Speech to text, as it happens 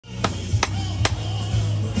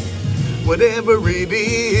whatever it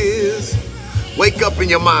is. Wake up in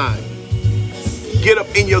your mind. Get up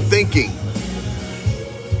in your thinking.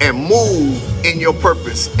 And move in your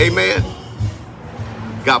purpose. Amen.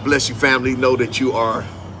 God bless you, family. Know that you are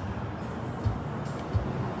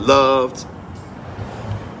loved,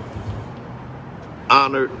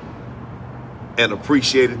 honored, and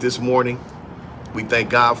appreciated this morning. We thank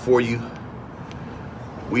God for you.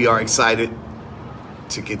 We are excited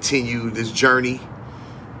to continue this journey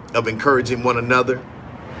of encouraging one another.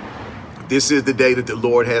 This is the day that the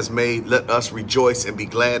Lord has made. Let us rejoice and be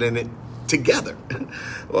glad in it together.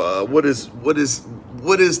 What is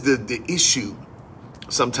the issue?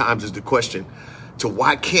 Sometimes is the question to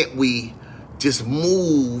why can't we just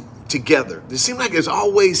move together? It seems like there's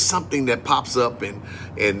always something that pops up, and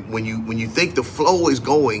when you think the flow is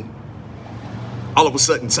going, all of a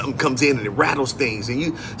sudden something comes in and it rattles things, and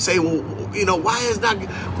you say, well, you know, why is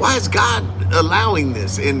God allowing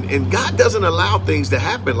this? And God doesn't allow things to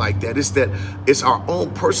happen like that. It's our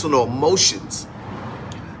own personal emotions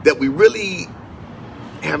that we really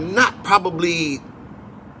have not probably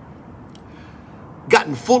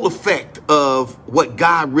gotten full effect of what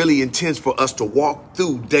God really intends for us to walk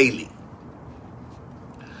through daily.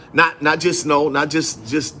 Not just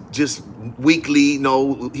weekly.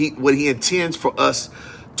 No, what he intends for us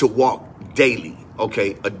to walk daily.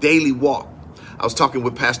 Okay, a daily walk. I was talking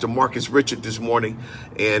with Pastor Marcus Richard this morning,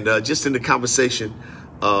 and just in the conversation,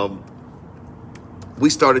 we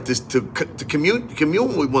started to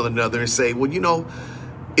commune with one another and say, well, you know,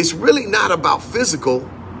 it's really not about physical.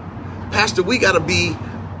 Pastor, we got to be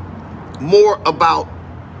more about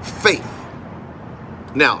faith.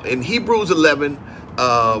 Now, in Hebrews 11,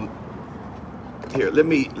 here, let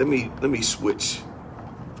me switch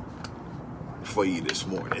for you this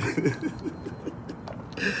morning.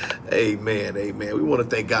 Amen, amen. We want to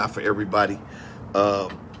thank God for everybody.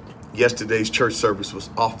 Yesterday's church service was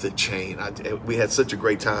off the chain. We had such a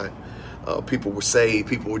great time. People were saved,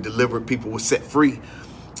 people were delivered, people were set free.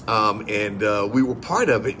 And we were part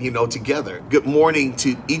of it, you know, together. Good morning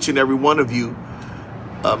to each and every one of you.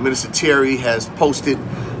 Minister Terry has posted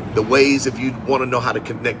the ways. If you want to know how to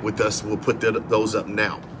connect with us, we'll put those up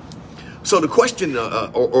now. So the question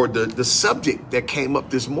or the subject that came up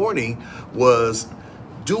this morning was,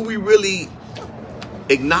 do we really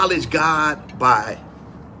acknowledge God by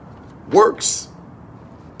works,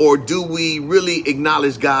 or do we really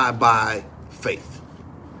acknowledge God by faith?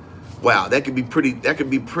 Wow, that could be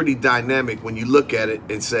pretty dynamic when you look at it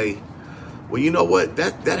and say, well, you know what,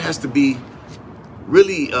 that has to be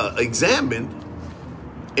really examined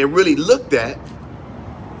and really looked at.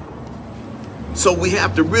 So we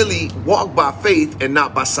have to really walk by faith and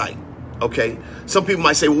not by sight. Okay, some people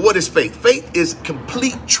might say, well, what is faith? Faith is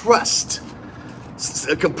complete trust,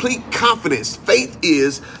 a complete confidence. Faith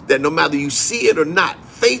is that no matter you see it or not,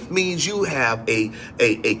 faith means you have a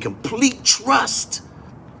complete trust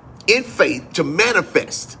in faith to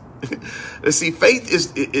manifest. See, faith is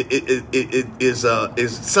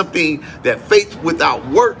something that faith without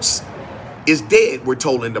works is dead, we're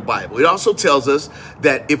told in the Bible. It also tells us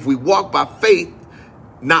that if we walk by faith,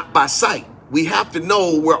 not by sight, we have to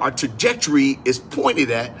know where our trajectory is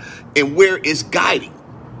pointed at and where it's guiding.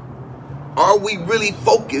 Are we really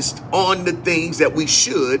focused on the things that we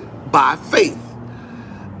should by faith?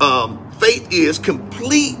 Faith is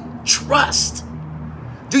complete trust.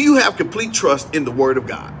 Do you have complete trust in the Word of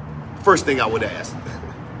God? First thing I would ask.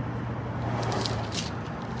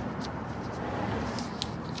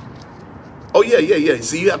 Oh, yeah.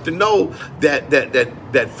 So you have to know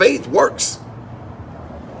that faith works.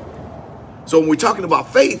 So when we're talking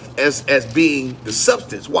about faith as being the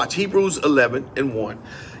substance, watch Hebrews 11:1.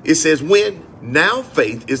 It says, when now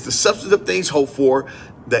faith is the substance of things hoped for,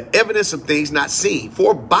 the evidence of things not seen.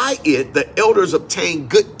 For by it the elders obtain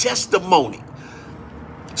good testimony.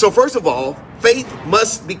 So first of all, faith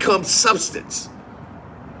must become substance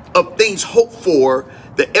of things hoped for,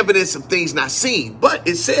 the evidence of things not seen. But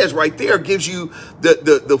it says right there, gives you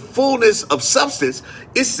the fullness of substance.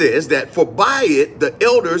 It says that for by it the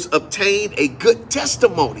elders obtain a good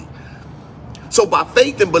testimony. So by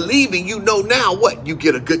faith and believing, you know now what? You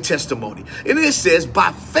get a good testimony. And it says,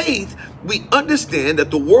 by faith, we understand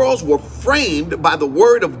that the worlds were framed by the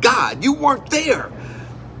word of God. You weren't there.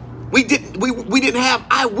 We didn't have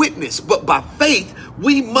eyewitness, but by faith,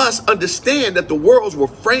 we must understand that the worlds were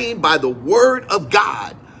framed by the word of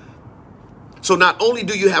God. So not only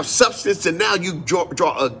do you have substance, and now you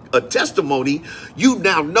draw a testimony, you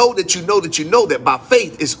now know that by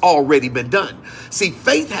faith it's already been done. See,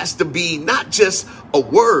 faith has to be not just a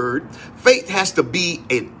word, faith has to be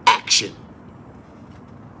an action.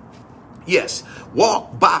 Yes,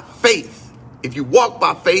 walk by faith. If you walk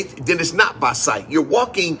by faith, then it's not by sight. You're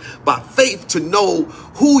walking by faith to know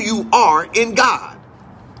who you are in God.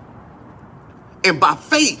 And by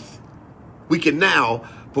faith, we can now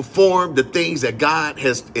perform the things that God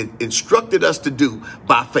has instructed us to do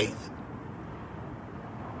by faith.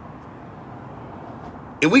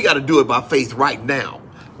 And we got to do it by faith right now.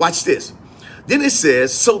 Watch this. Then it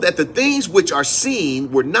says, so that the things which are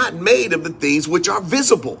seen were not made of the things which are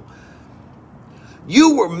visible.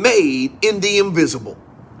 You were made in the invisible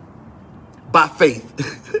by faith.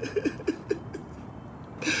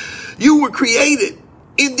 You were created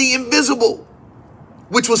in the invisible,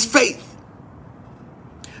 which was faith.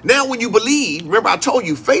 Now, when you believe, remember I told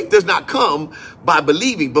you, faith does not come by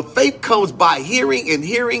believing, but faith comes by hearing, and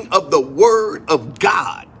hearing of the word of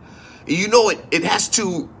God. You know, it has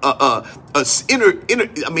to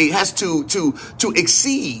it has to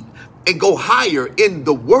exceed and go higher in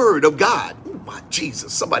the word of God. Oh my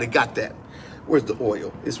Jesus, somebody got that. Where's the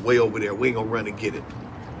oil? It's way over there. We ain't gonna run and get it.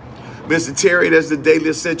 Mr. Terry, that's the Daily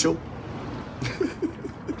Essential.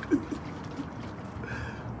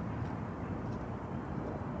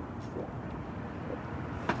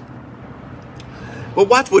 But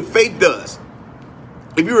watch what faith does.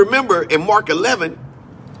 If you remember in Mark 11,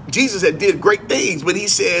 Jesus had did great things, but he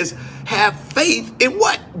says, have faith in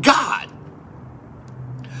what? God.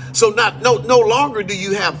 So no longer do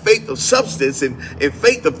you have faith of substance and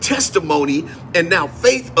faith of testimony and now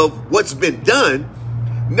faith of what's been done.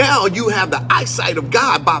 Now you have the eyesight of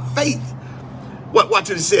God by faith. Watch what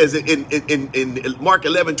it says in Mark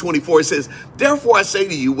 11:24. It says, therefore I say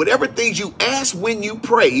to you, whatever things you ask when you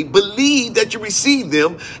pray, believe that you receive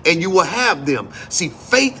them and you will have them. See,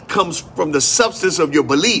 faith comes from the substance of your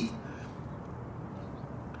belief.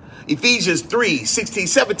 Ephesians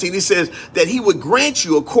 3:16-17, it says that he would grant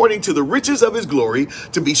you according to the riches of his glory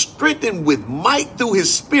to be strengthened with might through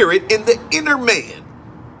his spirit in the inner man.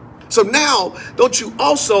 So now, don't you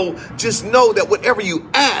also just know that whatever you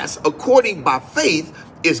ask according by faith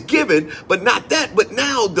is given, but not that, but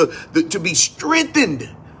now to be strengthened.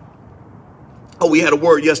 Oh, we had a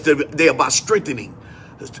word yesterday about strengthening.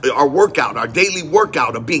 Our workout, our daily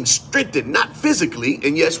workout of being strengthened, not physically.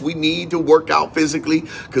 And yes, we need to work out physically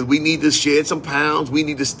because we need to shed some pounds. We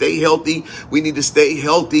need to stay healthy. We need to stay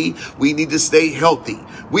healthy. We need to stay healthy.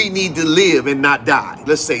 We need to live and not die.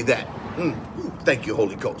 Let's say that. Thank you,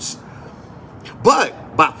 Holy Ghost.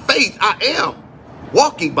 But by faith, I am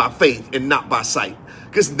walking by faith and not by sight.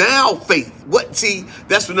 Because now faith, see,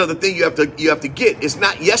 that's another thing you have to get. It's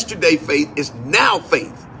not yesterday faith, it's now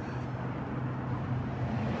faith.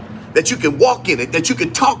 That you can walk in it, that you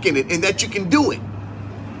can talk in it, and that you can do it.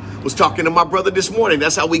 I was talking to my brother this morning.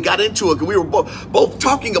 That's how we got into it. We were both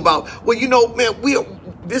talking about, well, you know, man,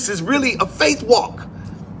 this is really a faith walk.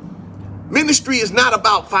 Ministry is not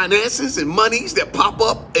about finances and monies that pop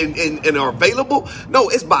up and are available. No,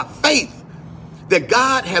 it's by faith that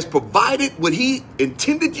God has provided what he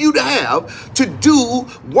intended you to have to do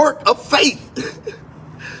work of faith.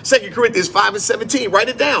 2 Corinthians 5:17, write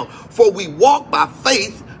it down. For we walk by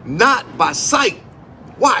faith, not by sight.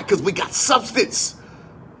 Why? Because we got substance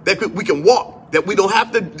that we can walk, that we don't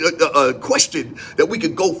have to question, that we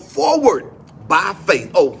can go forward by faith.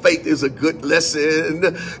 Oh, faith is a good lesson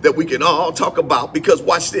that we can all talk about because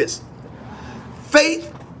watch this.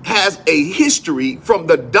 Faith has a history from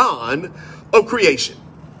the dawn of creation.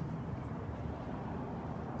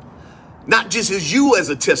 Not just as you as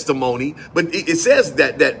a testimony, but it says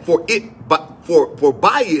that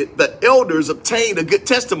by it the elders obtained a good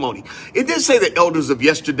testimony. It didn't say the elders of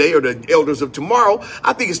yesterday or the elders of tomorrow.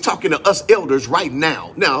 I think it's talking to us elders right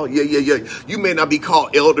now. Now, you may not be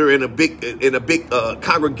called elder in a big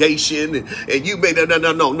congregation, and you may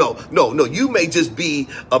no. You may just be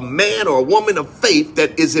a man or a woman of faith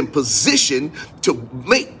that is in position to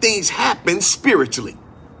make things happen spiritually.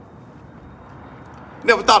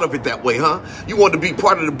 Never thought of it that way, huh? You want to be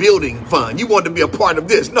part of the building fund. You want to be a part of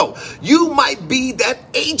this. No, you might be that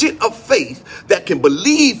agent of faith that can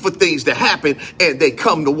believe for things to happen and they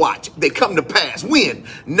come to watch. They come to pass. When?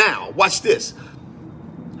 Now. Watch this.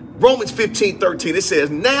 Romans 15:13, it says,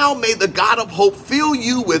 now may the God of hope fill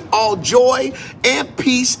you with all joy and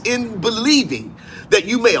peace in believing, that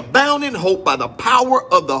you may abound in hope by the power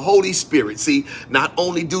of the Holy Spirit. See, not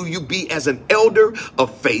only do you be as an elder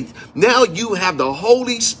of faith, now you have the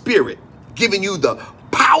Holy Spirit giving you the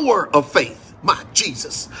power of faith. My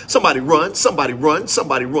Jesus. Somebody run, somebody run,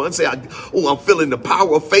 somebody run. Say, I'm feeling the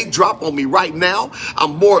power of faith drop on me right now.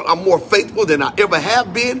 I'm more faithful than I ever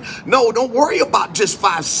have been. No, don't worry about just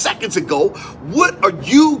 5 seconds ago. What are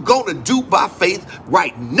you going to do by faith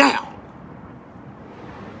right now?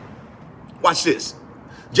 Watch this.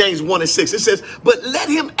 James 1 and 6. It says, but let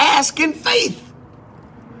him ask in faith.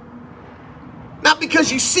 Not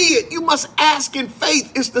because you see it, you must ask in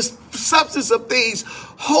faith. It's the substance of things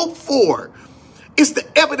hoped for. It's the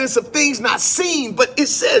evidence of things not seen. But it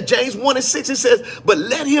says, James 1 and 6, it says, but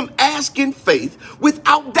let him ask in faith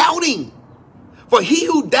without doubting. For he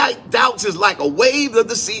who doubts is like a wave of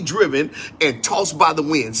the sea driven and tossed by the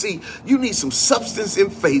wind. See, you need some substance in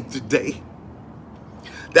faith today.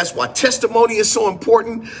 That's why testimony is so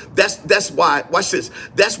important. That's why, watch this.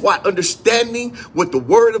 That's why understanding what the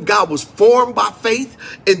word of God was formed by faith,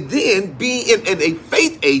 and then being in a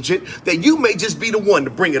faith agent, that you may just be the one to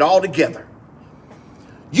bring it all together.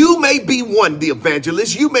 You may be one, the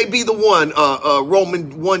evangelist. You may be the one,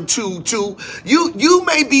 Romans 1:2. You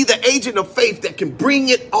may be the agent of faith that can bring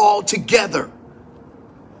it all together.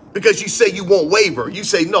 Because you say you won't waver. You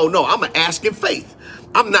say, no, I'm going to ask in faith.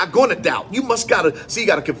 I'm not going to doubt. You got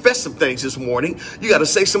to confess some things this morning. You got to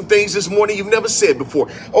say some things this morning you've never said before.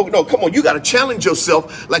 Oh, no, come on. You got to challenge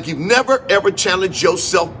yourself like you've never, ever challenged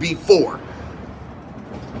yourself before.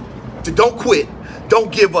 So don't quit.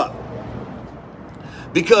 Don't give up.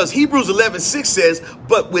 Because Hebrews 11:6 says,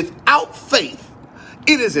 but without faith,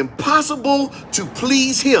 it is impossible to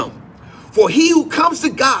please him. For he who comes to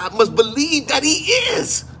God must believe that he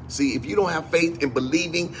is. See, if you don't have faith in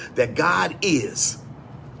believing that God is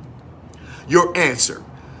your answer,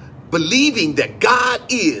 believing that God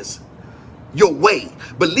is your way,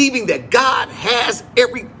 believing that God has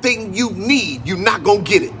everything you need, you're not going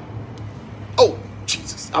to get it. Oh,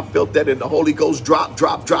 Jesus, I felt that in the Holy Ghost. Drop,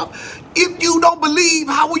 drop, drop. If you don't believe,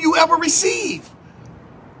 how will you ever receive?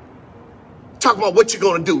 Talk about what you're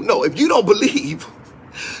going to do. No, if you don't believe,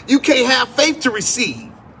 you can't have faith to receive.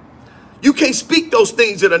 You can't speak those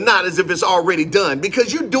things that are not as if it's already done,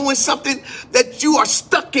 because you're doing something that you are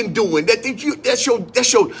stuck in doing. That's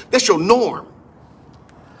your norm.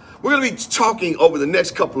 We're going to be talking over the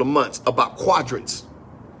next couple of months about quadrants.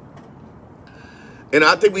 And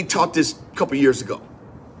I think we taught this a couple years ago.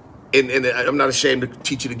 And I'm not ashamed to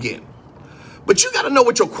teach it again. But you got to know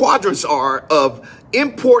what your quadrants are of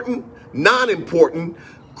important, non-important,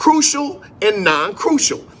 crucial, and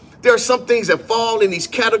non-crucial. There are some things that fall in these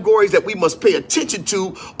categories that we must pay attention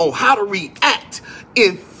to on how to react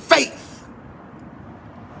in faith.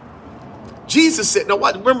 Jesus said, now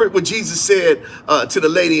remember what Jesus said to the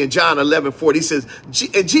lady in John 11:40. He says,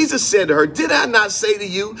 and Jesus said to her, did I not say to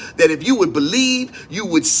you that if you would believe, you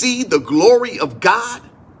would see the glory of God?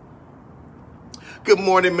 Good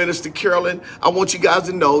morning, Minister Carolyn. I want you guys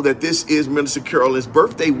to know that this is Minister Carolyn's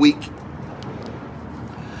birthday week.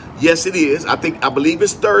 Yes, it is. I believe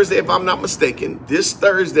it's Thursday, if I'm not mistaken. This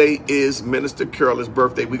Thursday is Minister Carolyn's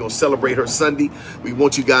birthday. We're going to celebrate her Sunday. We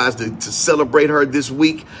want you guys to celebrate her this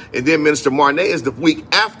week. And then Minister Marnay is the week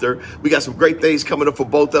after. We got some great things coming up for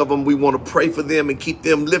both of them. We want to pray for them and keep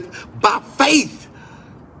them lifted by faith,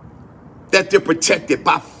 that they're protected,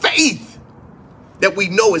 by faith that we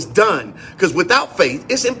know is done. Because without faith,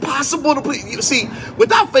 it's impossible to please. You see,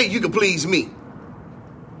 without faith, you can please me.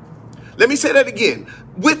 Let me say that again.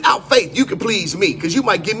 Without faith, you can please me, because you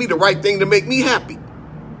might give me the right thing to make me happy.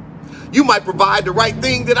 You might provide the right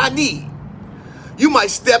thing that I need. You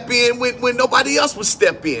might step in when nobody else would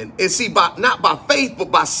step in. And see, not by faith,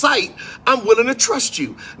 but by sight, I'm willing to trust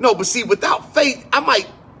you. No, but see, without faith, I might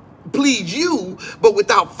please you, but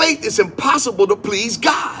without faith, it's impossible to please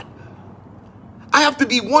God. I have to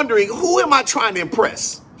be wondering, who am I trying to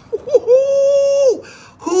impress?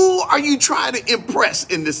 Who are you trying to impress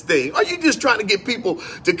in this thing? Are you just trying to get people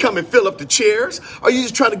to come and fill up the chairs? Are you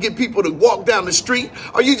just trying to get people to walk down the street?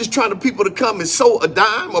 Are you just trying to people to come and sow a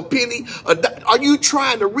dime, a penny? Are you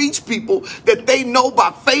trying to reach people that they know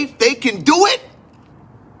by faith they can do it?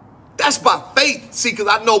 That's by faith. See, because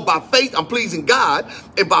I know by faith I'm pleasing God,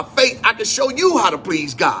 and by faith I can show you how to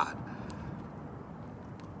please God.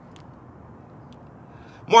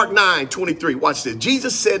 Mark 9:23, watch this.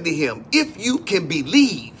 Jesus said to him, if you can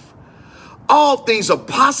believe, all things are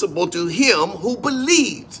possible to him who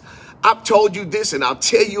believes. I've told you this and I'll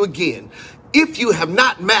tell you again. If you have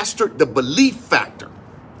not mastered the belief factor,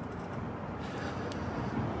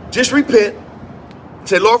 just repent,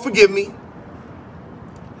 say, Lord, forgive me,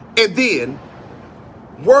 and then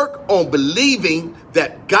work on believing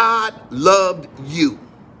that God loved you,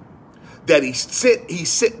 that he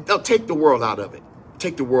sent, now take the world out of it.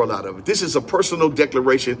 Take the world out of it. This is a personal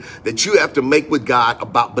declaration that you have to make with God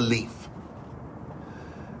about belief.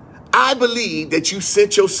 I believe that you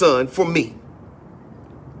sent your son for me.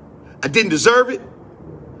 I didn't deserve it.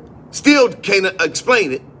 Still can't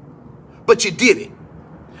explain it, but you did it.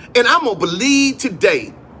 And I'm going to believe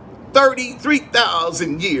today 30,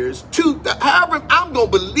 3,000 years, 2,000, however, I'm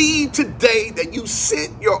going to believe today that you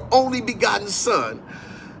sent your only begotten son,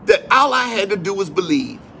 that all I had to do was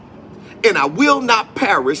believe. And I will not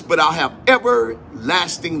perish, but I'll have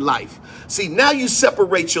everlasting life. See, now you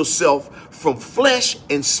separate yourself from flesh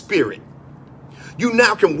and spirit. You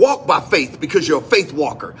now can walk by faith because you're a faith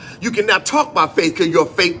walker. You can now talk by faith because you're a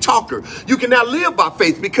faith talker. You can now live by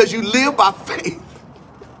faith because you live by faith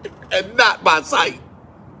and not by sight.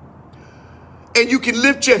 And you can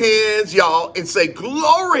lift your hands, y'all, and say,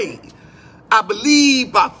 glory, I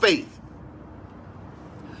believe by faith.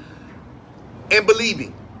 And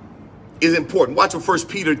believing is important. Watch what 1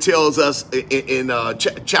 Peter tells us in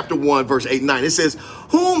chapter 1, verse 8 and 9. It says,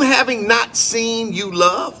 whom having not seen you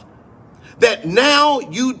love, that now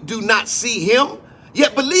you do not see him,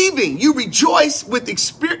 yet believing you rejoice with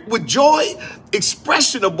joy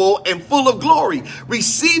expressionable and full of glory,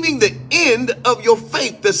 receiving the end of your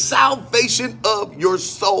faith, the salvation of your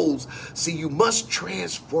souls. See, you must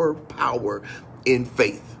transfer power in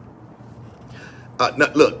faith.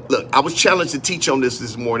 Now, look, I was challenged to teach on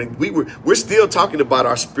this morning. We're still talking about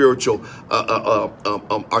our spiritual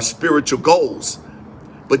goals.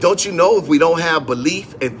 But don't you know, if we don't have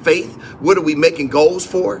belief and faith, what are we making goals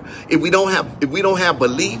for? If we don't have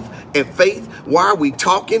belief and faith, why are we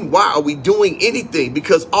talking? Why are we doing anything?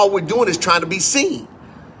 Because all we're doing is trying to be seen.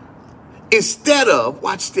 Instead of,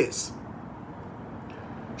 watch this,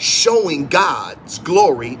 showing God's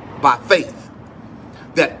glory by faith,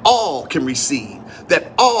 that all can receive,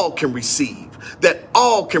 that all can receive, that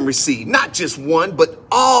all can receive, not just one, but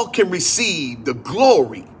all can receive the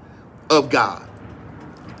glory of God.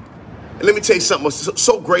 And let me tell you something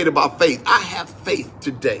so great about faith. I have faith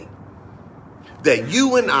today that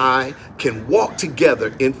you and I can walk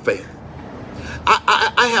together in faith.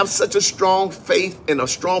 I have such a strong faith and a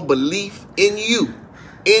strong belief in you,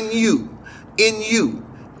 and in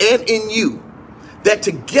you, that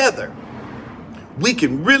together we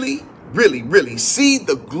can really, really, really see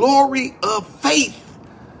the glory of faith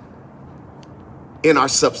in our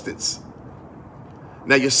substance.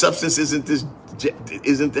 Now, your substance your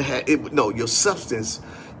substance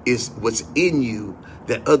is what's in you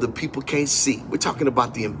that other people can't see. We're talking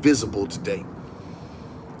about the invisible today.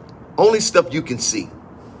 Only stuff you can see.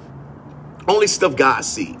 Only stuff God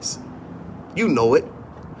sees. You know it.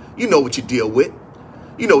 You know what you deal with.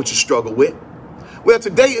 You know what you struggle with. Well,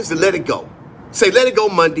 today is the Let It Go. Say, let it go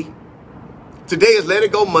Monday. Today is Let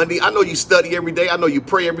It Go Monday. I know you study every day. I know you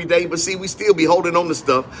pray every day. But see, we still be holding on to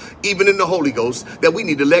stuff, even in the Holy Ghost, that we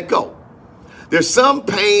need to let go. There's some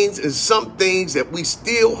pains and some things that we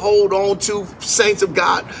still hold on to, saints of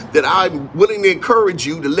God, that I'm willing to encourage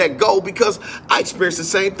you to let go, because I experience the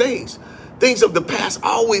same things. Things of the past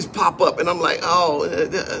always pop up, and I'm like, oh,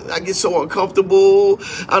 I get so uncomfortable.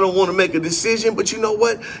 I don't want to make a decision. But you know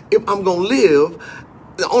what? If I'm going to live,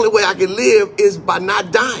 the only way I can live is by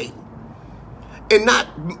not dying and not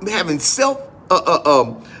having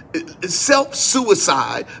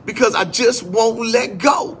self-suicide, because I just won't let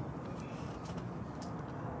go.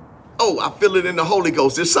 Oh, I feel it in the Holy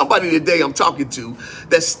Ghost. There's somebody today I'm talking to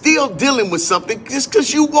that's still dealing with something just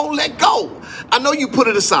because you won't let go. I know you put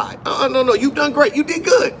it aside. No, you've done great. You did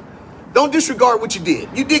good. Don't disregard what you did.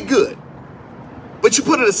 You did good. But you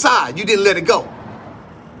put it aside. You didn't let it go.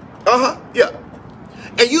 Yeah.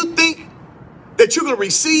 And you think that you're going to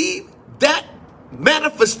receive that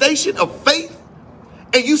manifestation of faith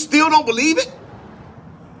and you still don't believe it?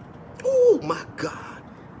 Oh, my God.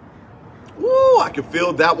 Ooh, I can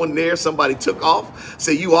feel that one there. Somebody took off.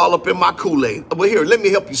 Say, you all up in my Kool-Aid. Well, here, let me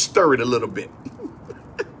help you stir it a little bit.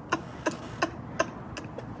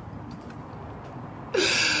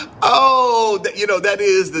 Oh, that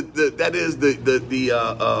is the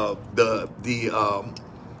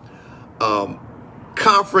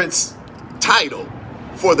conference title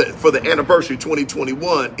for the anniversary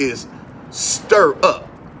 2021 is Stir Up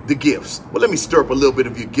the Gifts. Well, let me stir up a little bit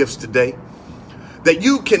of your gifts today, that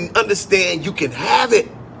you can understand you can have it.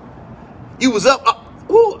 You was up.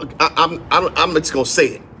 I'm just gonna say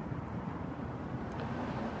it.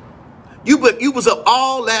 You was up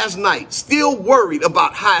all last night, still worried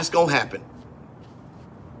about how it's gonna happen.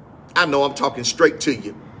 I know I'm talking straight to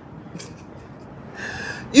you.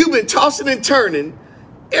 You've been tossing and turning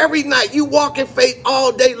every night. You walk in faith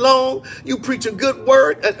all day long. You preach a good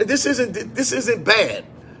word. This isn't bad.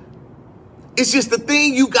 It's just the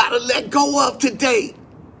thing you got to let go of today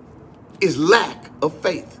is lack of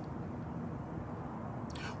faith.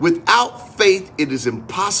 Without faith, it is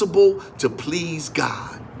impossible to please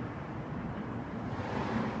God.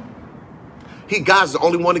 God's the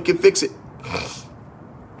only one that can fix it.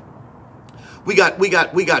 We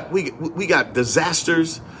got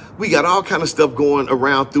disasters. We got all kind of stuff going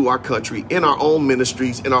around through our country, in our own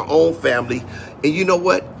ministries, in our own family. And you know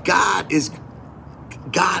what? God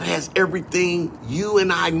has everything you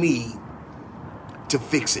and I need to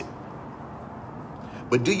fix it.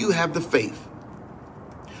 But do you have the faith?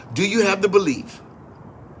 Do you have the belief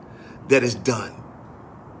that it's done?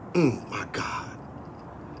 My God.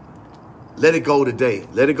 Let it go today.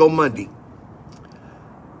 Let it go Monday.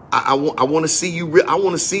 I want to see you. I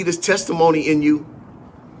want to see this testimony in you.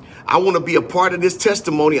 I want to be a part of this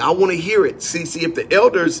testimony. I want to hear it. See if the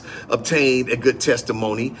elders obtained a good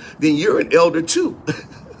testimony, then you're an elder too.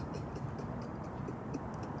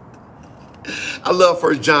 I love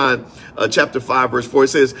 1 John chapter 5, verse 4. It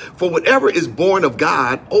says, for whatever is born of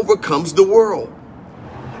God overcomes the world.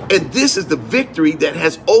 And this is the victory that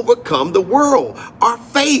has overcome the world, our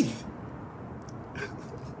faith.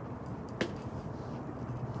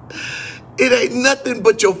 It ain't nothing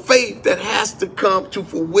but your faith that has to come to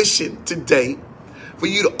fruition today for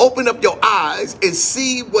you to open up your eyes and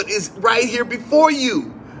see what is right here before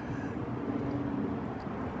you.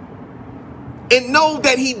 And know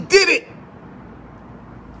that he did it.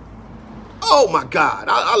 Oh my God.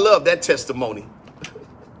 I love that testimony.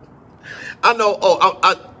 I know.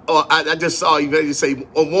 I just saw you say,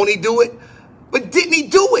 oh, won't he do it? But didn't he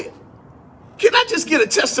do it? Can I just get a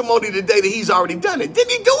testimony today that he's already done it?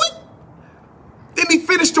 Didn't he do it? Didn't he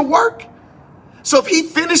finish the work? So if he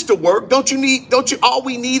finished the work, all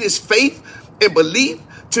we need is faith and belief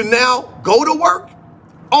to now go to work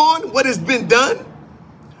on what has been done?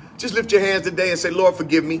 Just lift your hands today and say, Lord,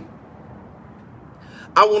 forgive me.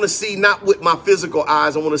 I want to see not with my physical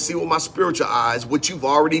eyes. I want to see with my spiritual eyes what you've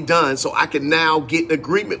already done so I can now get in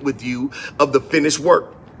agreement with you of the finished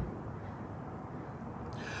work.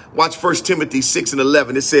 Watch 1 Timothy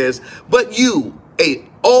 6:11. It says, but you,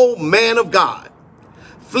 O man of God,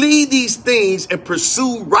 flee these things and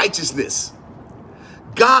pursue righteousness,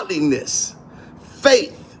 godliness,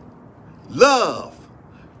 faith, love,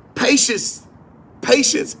 patience,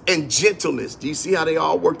 and gentleness. Do you see how they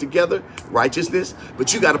all work together? Righteousness,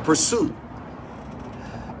 but you got to pursue.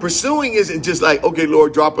 Pursuing isn't just like, okay,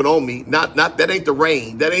 Lord, drop it on me. Not that ain't the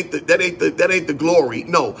rain. That ain't the glory.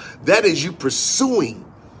 No, that is you pursuing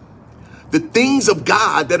the things of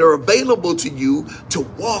God that are available to you to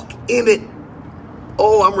walk in it.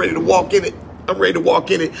 Oh, I'm ready to walk in it. I'm ready to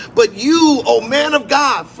walk in it. But you, oh man of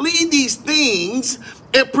God, flee these things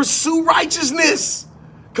and pursue righteousness.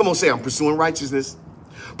 Come on, say, I'm pursuing righteousness.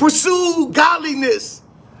 Pursue godliness.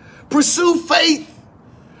 Pursue faith.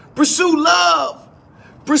 Pursue love.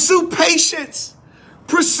 Pursue patience.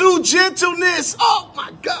 Pursue gentleness. Oh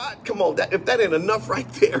my God. Come on. If that ain't enough right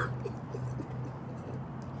there.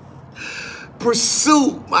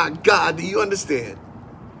 Pursue, my God. Do you understand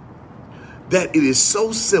that it is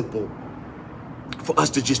so simple for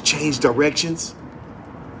us to just change directions?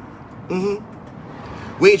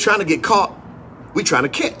 We ain't trying to get caught. We trying to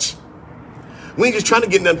catch. We ain't just trying to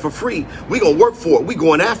get nothing for free. We gonna work for it. We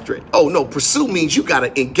going after it. Oh no, pursue means you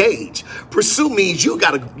gotta engage. Pursue means you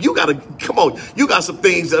gotta, come on, you got some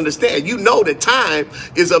things to understand. You know that time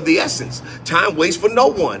is of the essence. Time waits for no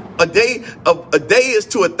one. A day is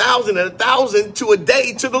to 1,000 and 1,000 to a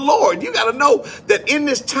day to the Lord. You gotta know that in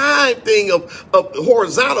this time thing of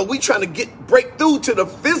horizontal, we trying to break through to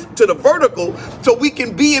the vertical so we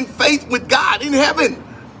can be in faith with God in heaven.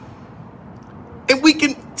 And we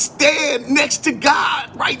can stand next to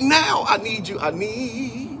God right now. I need you. I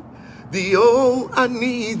need thee. Oh, I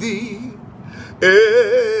need thee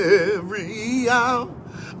every hour.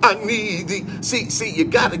 I need thee. See, you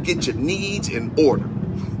got to get your needs in order.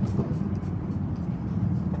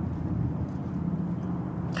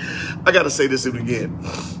 I got to say this again.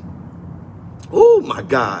 Oh, my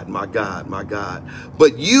God, my God, my God.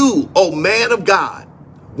 But you, oh man of God,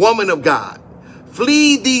 woman of God,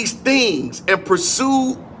 flee these things and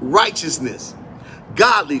pursue righteousness,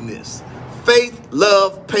 godliness, faith,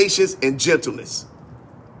 love, patience, and gentleness.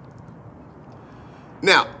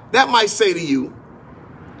 Now, that might say to you,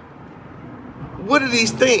 what are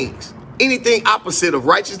these things? Anything opposite of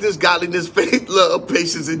righteousness, godliness, faith, love,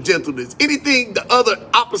 patience, and gentleness. Anything the other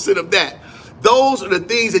opposite of that. Those are the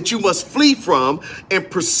things that you must flee from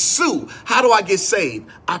and pursue. How do I get saved?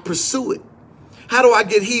 I pursue it. How do I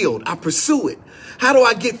get healed? I pursue it. How do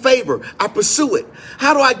I get favor? I pursue it.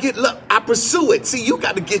 How do I get love? I pursue it. See, you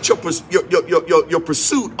got to get your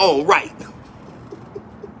pursuit on right.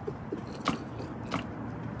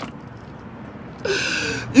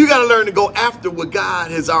 You got to learn to go after what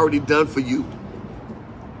God has already done for you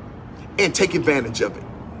and take advantage of it.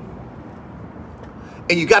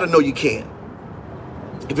 And you got to know you can.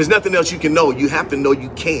 If there's nothing else you can know, you have to know you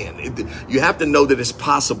can. You have to know that it's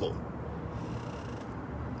possible.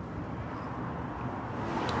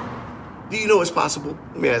 Do you know it's possible?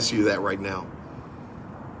 Let me ask you that right now.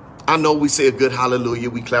 I know we say a good hallelujah,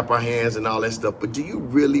 we clap our hands and all that stuff, but do you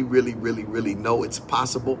really, really, really, really know it's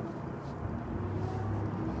possible?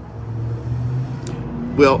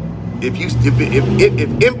 Well,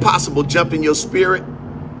 if impossible jumped in your spirit,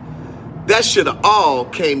 that should have all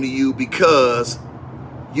came to you because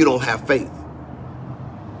you don't have faith.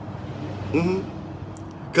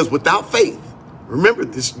 Because without faith, remember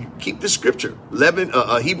this, keep the scripture,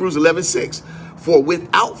 Hebrews 11:6. For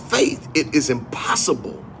without faith, it is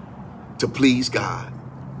impossible to please God.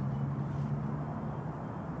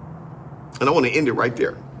 And I want to end it right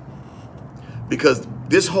there. Because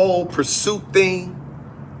this whole pursuit thing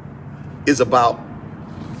is about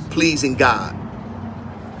pleasing God.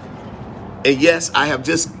 And yes, I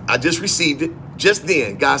just received it. Just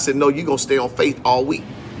then, God said, no, you're going to stay on faith all week.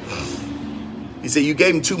 He said, you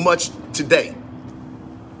gave him too much today.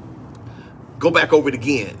 Go back over it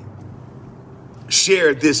again.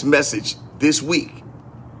 Share this message this week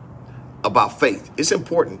about faith. It's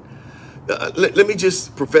important. Let me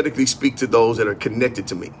just prophetically speak to those that are connected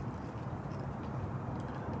to me.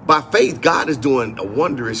 By faith, God is doing a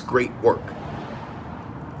wondrous, great work.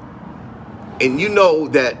 And you know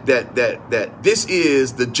that this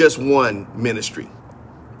is the Just One ministry.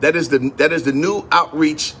 That is the new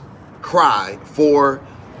outreach cry for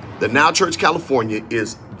the Now Church California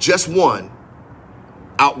is Just One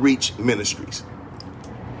Outreach Ministries.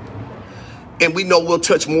 And we know we'll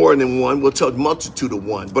touch more than one. We'll touch multitude of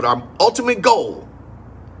one. But our ultimate goal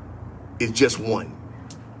is just one.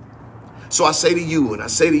 So I say to you, and I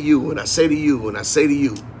say to you, and I say to you, and I say to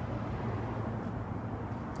you,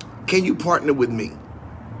 can you partner with me?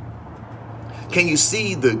 Can you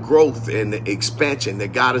see the growth and the expansion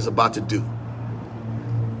that God is about to do?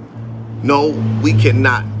 No, we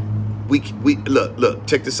cannot. We look,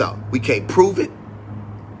 check this out. We can't prove it.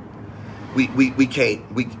 We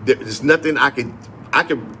can't, there's nothing I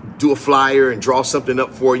could do a flyer and draw something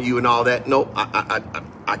up for you and all that. No,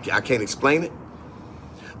 I can't explain it.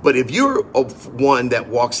 But if you're one that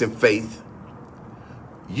walks in faith,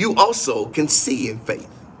 you also can see in faith.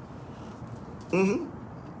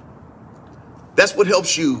 That's what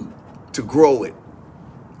helps you to grow it.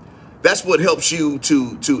 That's what helps you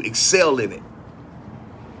to excel in it.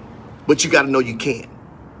 But you got to know you can.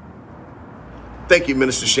 Thank you,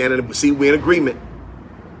 Minister Shannon. See, we're in agreement.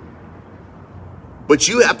 But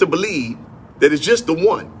you have to believe that it's just the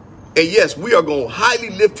one. And yes, we are going to highly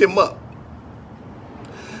lift him up.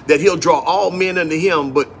 That he'll draw all men unto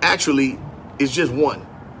him, but actually it's just one.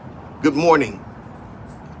 Good morning.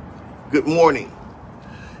 Good morning.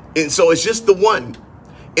 And so it's just the one.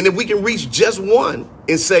 And if we can reach just one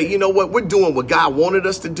and say, you know what, we're doing what God wanted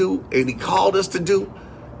us to do and he called us to do,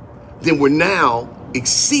 then we're now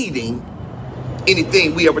exceeding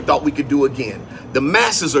anything we ever thought we could do again. The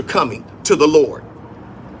masses are coming to the Lord,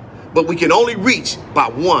 but we can only reach by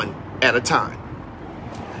one at a time.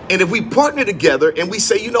 And if we partner together and we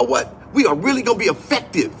say, you know what, we are really going to be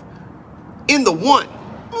effective in the one.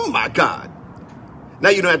 Oh my God. Now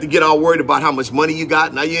you don't have to get all worried about how much money you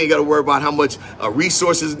got. Now you ain't got to worry about how much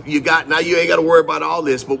resources you got. Now you ain't got to worry about all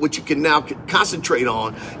this. But what you can now concentrate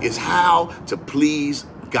on is how to please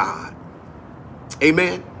God.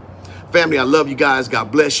 Amen. Family, I love you guys.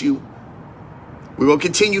 God bless you. We're going to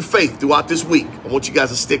continue faith throughout this week. I want you guys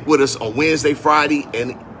to stick with us on Wednesday, Friday,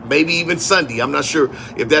 and maybe even Sunday. I'm not sure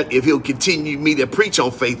if he'll continue me to preach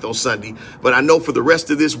on faith on Sunday, but I know for the rest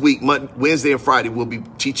of this week, Wednesday and Friday, we'll be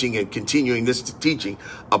teaching and continuing this teaching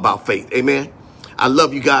about faith. Amen. I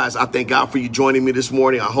love you guys. I thank God for you joining me this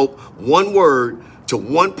morning. I hope one word to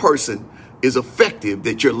one person is effective,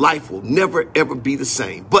 that your life will never, ever be the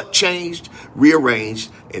same, but changed,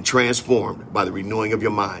 rearranged, and transformed by the renewing of your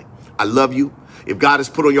mind. I love you. If God has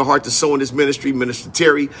put on your heart to sow in this ministry, Minister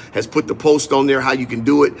Terry has put the post on there how you can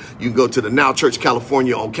do it. You can go to the Now Church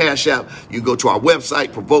California on Cash App. You can go to our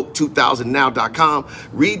website, provoke2000now.com.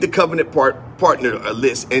 Read the covenant partner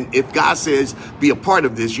list. And if God says be a part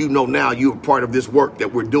of this, you know now you're a part of this work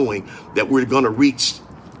that we're doing, that we're going to reach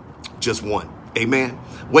just one. Amen.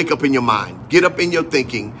 Wake up in your mind. Get up in your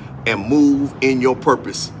thinking and move in your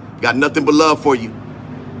purpose. Got nothing but love for you.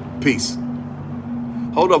 Peace.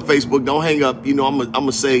 Hold up, Facebook. Don't hang up. You know, I'm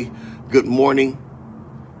gonna say good morning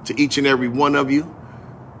to each and every one of you.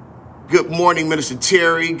 Good morning, Minister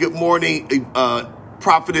Terry. Good morning,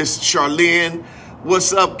 Prophetess Charlene.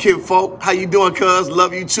 What's up, kid folk? How you doing, cuz?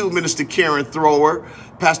 Love you too, Minister Karen Thrower,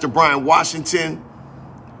 Pastor Brian Washington,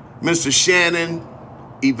 Minister Shannon,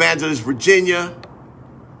 Evangelist Virginia.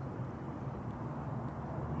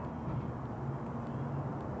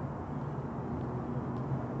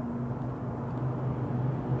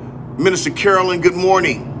 Minister Carolyn, good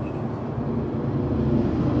morning.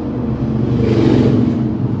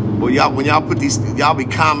 Well, y'all, when y'all put these, y'all be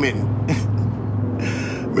commenting.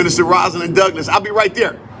 Minister Rosalind Douglas, I'll be right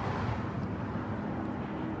there.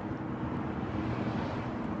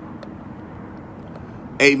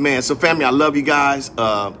 Amen. So family, I love you guys.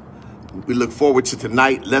 We look forward to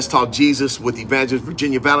tonight. Let's Talk Jesus with Evangelist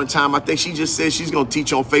Virginia Valentine. I think she just said she's going to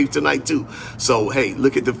teach on faith tonight too. So, hey,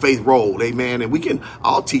 look at the faith roll. Amen. And we can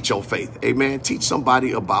all teach on faith. Amen. Teach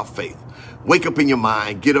somebody about faith. Wake up in your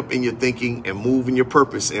mind, get up in your thinking, and move in your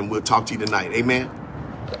purpose. And we'll talk to you tonight. Amen.